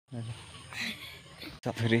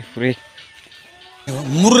Free, free.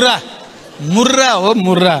 Murra, murra, oh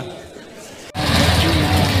murra.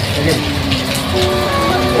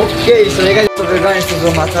 Okay, so you guys, we're going to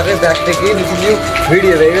go back again with a new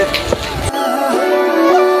video, baby.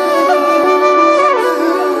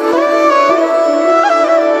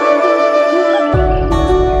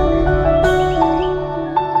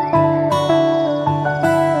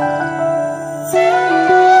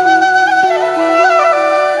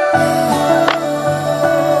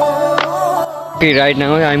 Okay, right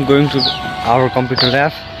now I'm going to our computer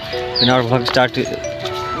lab and our vlog start is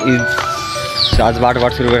आजबाट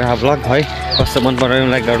गर्छु गरेर vlog है कस्तो मन परायो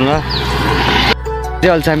like गर्नु ल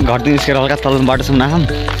त्यो अहिले चाहिँ घरदेखि निस्केर हल्का तल्लो बाटोसम्म आम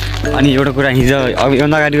अनि एउटा कुरा हिजो अब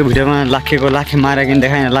योभन्दा अगाडिको भिडियोमा लाखे मारेर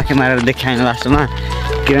देखाएन लाखे मारेर देखाएन लास्टमा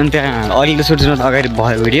किनभने त्यहाँ अहिले सुटिङ अगाडि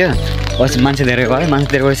भयो भिडियो पछि मान्छे धेरै भयो मान्छे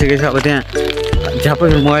धेरै भइसकेछ अब त्यहाँ झ्यापै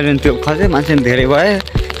मोबाइलमा त्यो खल्दै मान्छे धेरै भयो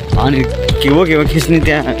अनि के हो खिच्ने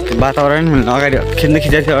त्यहाँ वातावरण अगाडि खिच्दै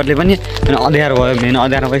खिचेको थियो अरूले पनि अनि अँध्यारो भयो मेन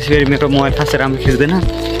अँध्यारो भएपछि फेरि मेरो मोबाइल खासै राम्रो खिच्दैन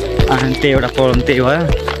अनि त्यही एउटा प्रब्लम त्यही भयो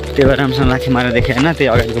त्यही भएर राम्रोसँग लाखे मारेर देखाएन त्यही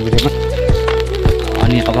अगाडिको भिडियोमा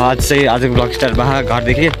अनि अब आजको ब्लग स्टार्ट भयो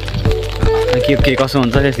घरदेखि के कसो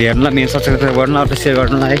हुन्छ हेर्नुलाई मेरो सब्सक्राइब गर्नु अरू सेयर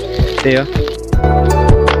गर्नुलाई त्यही हो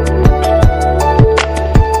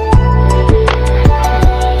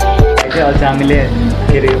अहिले चाहिँ हामीले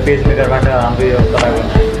के अरे यो पेज मेकरबाट हाम्रो यो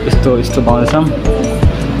यस्तो पाउँदैछौँ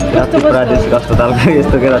प्रादेशिक अस्पतालको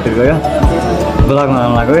यस्तो के रातिर गयो ब्लग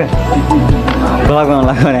बनाउनु लाग्यो ब्लग बनाउनु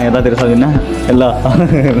लाग्यो भने यतातिर सकिन्न ल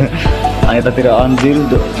अनि यतातिर अन्जिल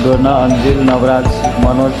डोर्ना अन्जिल नवराज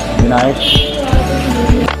मनोज विनायक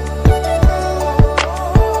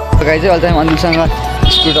गाई चाहिँ अहिले चाहिँ अन्जिलसँग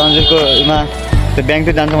स्कुट अन्जिलकोमा त्यो ब्याङ्क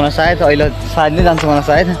चाहिँ जान्छ मलाई सायद अहिले सायद नै जान्छ मलाई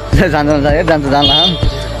सायद जान्छ जानला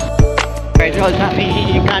गाई चाहिँ अहिले हामी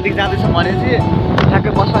कहाँदेखि जाँदैछौँ भने चाहिँ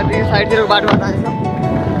ठ्याक्कै बसपादेखि साइडतिरको बाटोमा जाँदैछौँ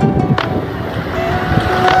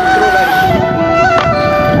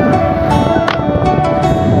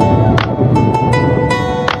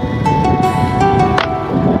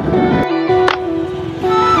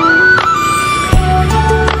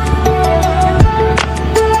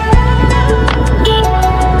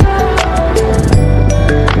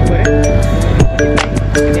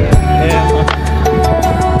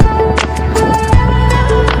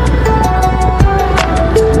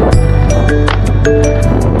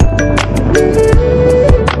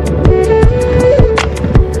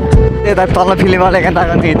तल फिल्मवाला एका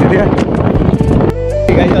तागन खिच्थ्यो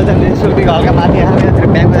त्यो सुर्तीको हल्का माथि आएर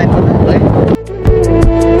ब्याङ्कमा जानुपर्छ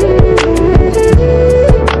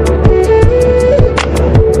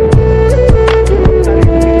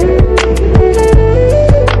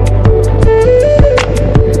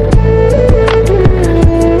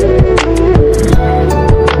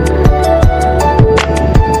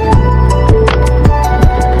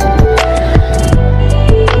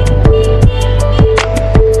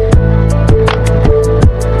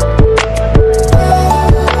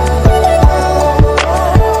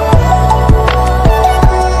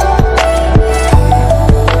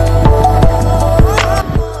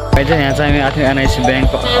है यहाँ चाहिँ हामी आफ्नो एनआइसी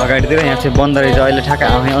ब्याङ्क अगाडितिर यहाँ चाहिँ बन्द रहेछ अहिले ठ्याक्कै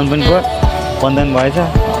हामी अनबनको बन्धन भएछ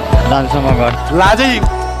जान्छौँ घर लाजै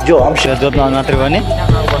जो अवश्य जोत्न मात्रै गर्ने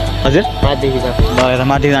हजुर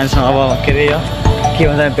माथि जान्छौँ अब के अरे के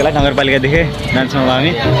भन्छ त्यसलाई नगरपालिकादेखि जान्छौँ अब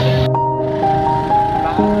हामी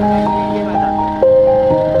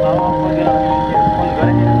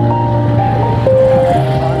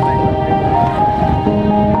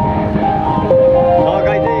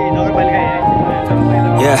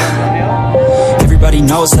Everybody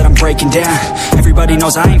knows that I'm breaking down. Everybody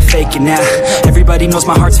knows I ain't faking now. Everybody knows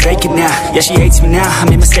my heart's vacant now. Yeah, she hates me now, I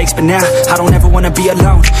made mistakes but now I don't ever wanna be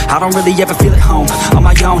alone. I don't really ever feel at home. On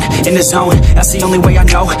my own, in the zone, that's the only way I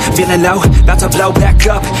know. Feeling low, about to blow back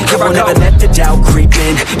up. Here I'll never let the doubt creep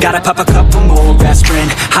in. Gotta pop a couple more aspirin.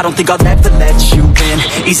 I don't think I'll ever let you in.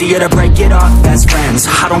 Easier to break it off best friends.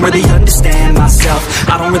 I don't really understand myself.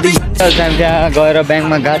 I don't really त्यहाँ गएर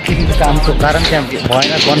ब्याङ्कमा गएको थियौँ कामको कारण त्यहाँ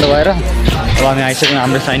भएन बन्द भएर अब हामी आइसक्यौँ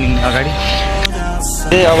हाम्रो साइनिङ अगाडि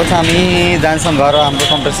त्यही अब चाहिँ हामी जान्छौँ घर हाम्रो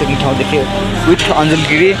कम्प्युटर सिक्ने ठाउँदेखि विथ अन्जिल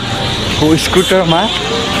गिरीको स्कुटरमा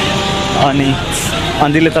अनि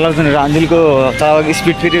अन्जिलले चलाउँछ र अन्जिलको चलाएको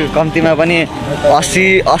स्पिड फेरि कम्तीमा पनि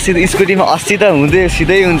 80 स्कुटीमा 80 त हुँदै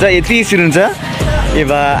सिधै हुन्छ यति स्पिड हुन्छ ए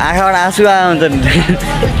बा आँखाबाट आँसु आयो हुन्छ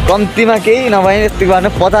कम्तीमा केही नभए यति गर्न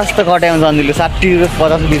 50 त कटाइ हुन्छ अन्जिलले 60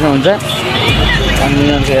 50 बिचमा हुन्छ अन्जिल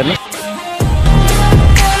हेर्नु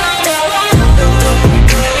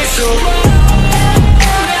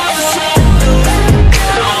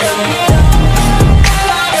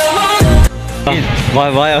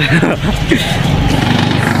भयो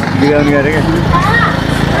बिगाउनु गरे क्या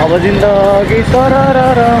अब जिन्दगी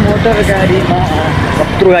सरर मोटर गाडीमा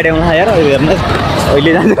कत्रो गाडी आउनु यार अहिले हेर्नुहोस्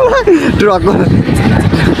अहिले जान्छ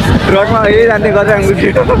ट्रकमा अहिले जान्थ्यो गजब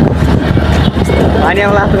छिटो पानी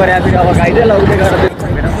आउनु लास्ट गरे फेरि अब गाइदै लौदै गएर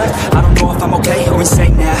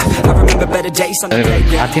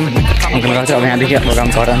हाथीमा अङ्कल गर्छ अब यहाँदेखि अब काम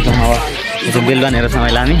घर जान्छौँ अब यसो बेलुका हेरेर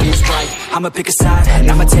समय लाने I'ma pick a side and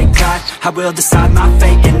I'ma take pride. I will decide my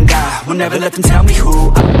fate and I will never let them tell me who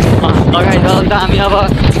लगाइ त हामी अब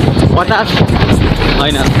 50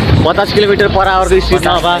 होइन 50 किलोमिटर पर आवरको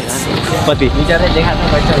स्पिडमा अब कति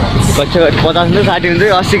 50 हुन्छ 60 हुन्छ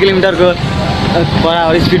 80 किलोमिटरको पर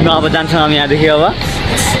आवर स्पिडमा अब जान्छौँ हामी यहाँदेखि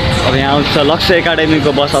अब यहाँ आउँछ लक्ष्य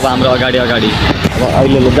एकाडेमीको बस अब हाम्रो अगाडि अब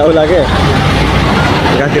अहिले जाउ लाग्यो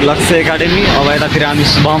यतातिर लक्ष्य एकाडेमी अब यतातिर हामी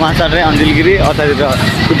शुभमाचार्य अन्जिलगिरी अतातिर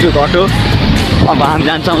कुचुक अटो अब हामी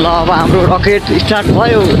जान्छौँ ल अब हाम्रो रकेट स्टार्ट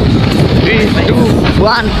भयो 3 2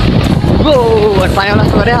 1 गो पानी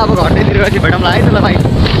लास्ट गरे अब घरतिर गएपछि भेटौँला है त ल भाइ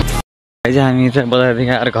अहिले हामी चाहिँ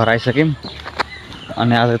बजारदेखि आएर घर आइसक्यौँ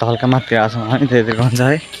अनि आज त हल्का मात्रै आएको छौँ है त्यतिर भन्छ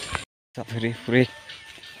है फेरि पुरै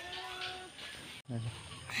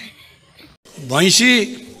भैँसी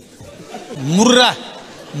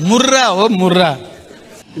मुर्रा हो मुर्रा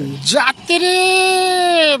जाति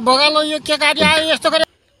रे बगालो यो के गाडी आयो यस्तो गरे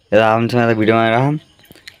यता हुन्छ भिडियोमा राखौँ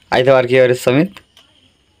आइतबार के गरे समेत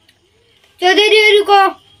चौधरीहरूको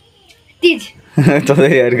तीज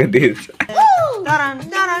चौधरीहरूको तीज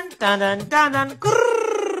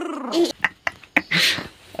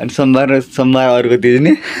अनि सोमबार अरूको तीज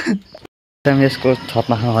नि यसको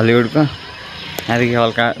छतमा खाउँ हलिउडको यहाँदेखि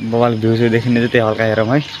हल्का बबाल भ्यूजहरू देखिने चाहिँ त्यही हल्का हेरौँ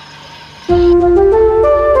है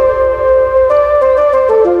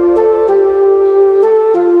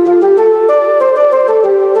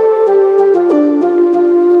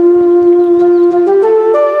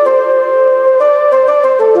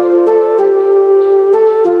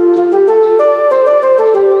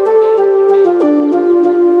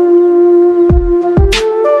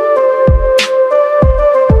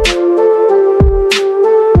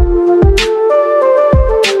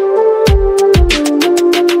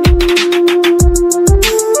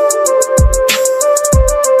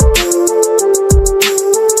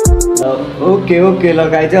ओके ल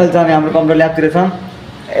गाई चाहिँ अहिले हामी हाम्रो कम्प्युटर ल्याबतिर छौँ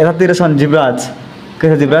यतातिर छन् जिब्राज के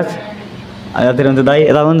छ जिब्राज यतातिर हुन्छ दाई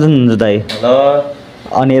यता पनि हुन्छ दाई ल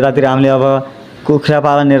अनि यतातिर हामीले अब कुखुरा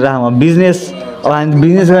पालन हेरेर बिजनेस अब हामी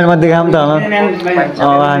बिजनेस गर्ने मध्ये काम त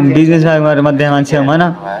अब हामी बिजनेस गर्ने मध्ये मान्छे हौँ होइन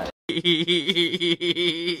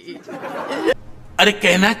अरे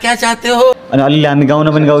कहना क्या चाहते हो अनि अलिअलि हामी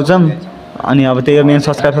गाउन पनि गाउँछौँ अनि अब त्यही हो मेन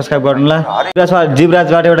सब्सक्राइब गर्नुला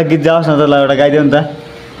जिब्राजबाट एउटा गीत जाओस् न त ल एउटा गाइदियो नि त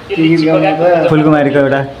फुलकुमारीको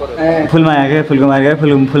एउटा फुलमाया के फुलकुमारी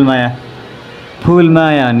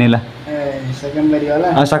फुलमाया भन्ने ल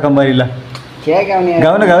सकम्बरी ल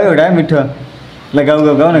गाउ न गाउ एउटा मिठो ल गाउ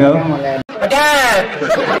न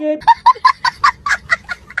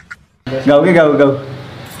गाउ कि गाउ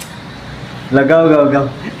ल गाउ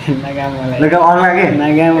ल गाउ अर्ला के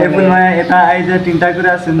ए फुलमाया यता आइज तिनवटा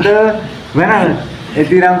कुरा सुन्द भएन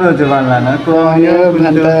यति राम्रो हुन्छ भन्ला न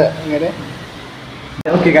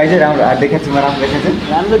ओके गाइज राम्रो देखाएको छु म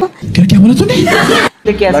राम्रो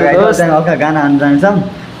देखाएको छु हल्का गाना हाल्नु जान्छौँ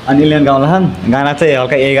अनि इलियन गाउँला गाना चाहिँ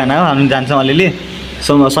हल्का यही गाना हो हामी जान्छौँ अलिअलि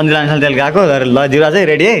सन्जिला त्यसले गएको ल जिरा चाहिँ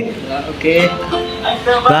रेडी है ओके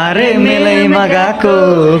बारे मेलैमा गएको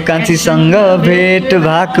कान्छीसँग भेट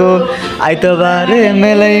भएको आइतबारे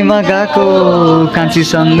मेलैमा गएको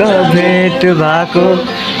कान्छीसँग भेट भएको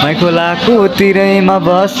मै खोलाको तिरैमा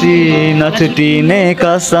बसी नछुटिने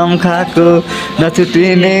कसम खाएको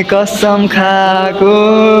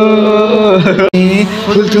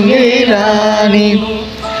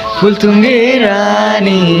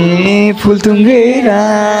फुलथुङ्गे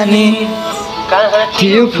रानी कहाँ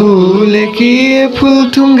थियो फुल कि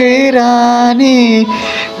फुलथुङ्गे रानी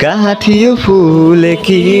कहाँ थियो फुल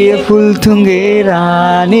कि फुलथुङ्गे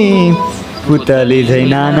रानी पुतली झै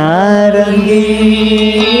नाना रङ्गी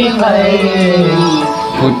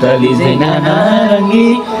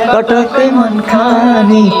कटक्कै मन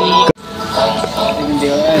खानी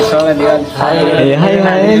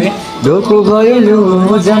हाय धोको भयो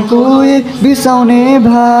लो जानको बिसाउने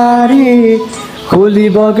भारी खोली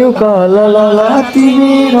बग्यो कलला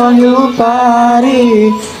तिमी रह्यो पारी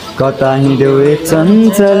कता हिँड्यो ए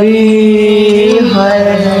चञ्चली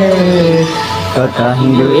कता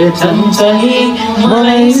हिँड्यो ए चञ्चली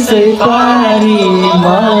मलाई सै पारी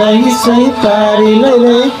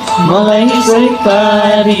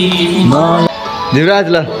जिब्राज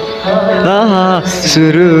ल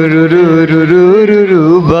सुरुरुरुरुरुरुरु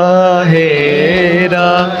बहेर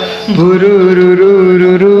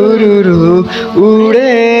बुरुरुरुरुरुरु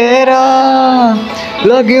उडेर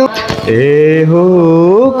लग्यो ए हो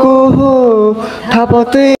को हो थाहा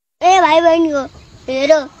पाउँदै ए भाइ बहिनीको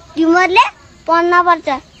हेरो तिमीहरूले पढ्न पर्छ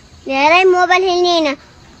धेरै मोबाइल खेल्ने होइन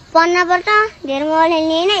पढ्न पर्छ धेरै मोबाइल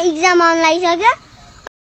खेल्ने होइन इक्जाम आउन लागिसक्यो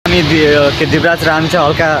हामी दिवराज र हामी चाहिँ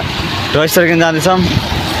हल्का रजिस्टर गर्न जाँदैछौँ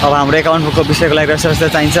अब हाम्रो एकाउन्ट बुकको विषयको लागि रजिस्टर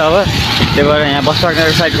चाहिन्छ अब त्यही भएर यहाँ बस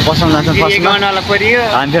पार्कको साइडको पसलमा जान्छौँ फर्स्टमा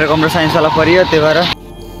हामी फेरि कम्प्युटर साइन्सवाला पऱ्यो त्यही भएर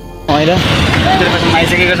अहिले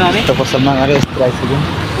आइसकेको छौँ हामी त्यो पसलमा गएर यस्तो आइसक्यौँ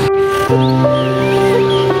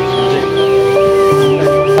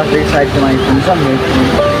साइडमा आइपुग्छौँ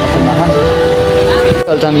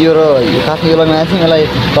यो र यो काठको यो लगाएर आएको थियौँ यसलाई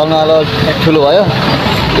तल्नुवालो ठुलो भयो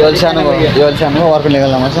यो अलि सानो भयो यो अलि सानो भयो अर्को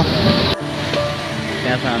निकाल्नमा छ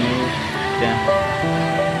त्यहाँ छ हामी त्यहाँ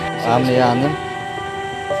हामीले यहाँ हाल्छौँ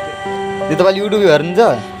त्यो तपाईँले युट्युब हेर्नुहुन्छ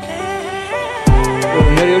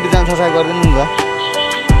मेरो युट्युब च्यानल सब्सक्राइब गरिदिनु नि त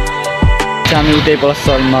हामी उतै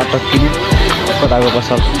पसलमा टक्किने कताको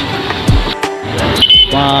पसल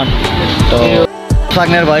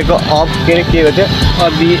साग्नेर भएको अब के हो त्यो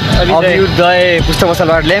अभ्युदय पुस्तक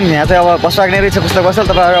पसलबाट ल्यायौँ यहाँ चाहिँ अब बस साग्नेरै छ पुस्तक पसल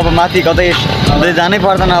तपाईँहरू अब माथि कतै जानै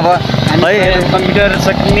पर्दैन अब है कम्प्युटर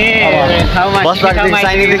सक्ने बस पार्कदेखि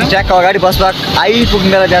साइनदेखि ट्र्याकको अगाडि बस पार्क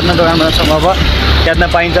आइपुग्ने बेला ट्याट्ना दोकानमा छौँ अब ट्याट्ना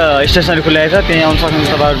पाइन्छ स्टेसनरी खुलाएको छ त्यहीँ आउनु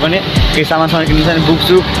सक्नुहुन्छ तपाईँहरू पनि केही सामान किन्नु छ भने बुक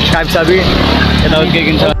सुक साबी यताउति केही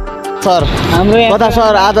किन्छ सर कता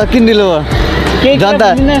सर आज किन ढिलो भयो जनता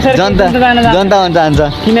भन्न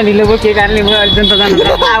चाहन्छ किन ढिलो भयो के कारणले भयो जनता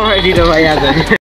जानु ढिलो भयो आज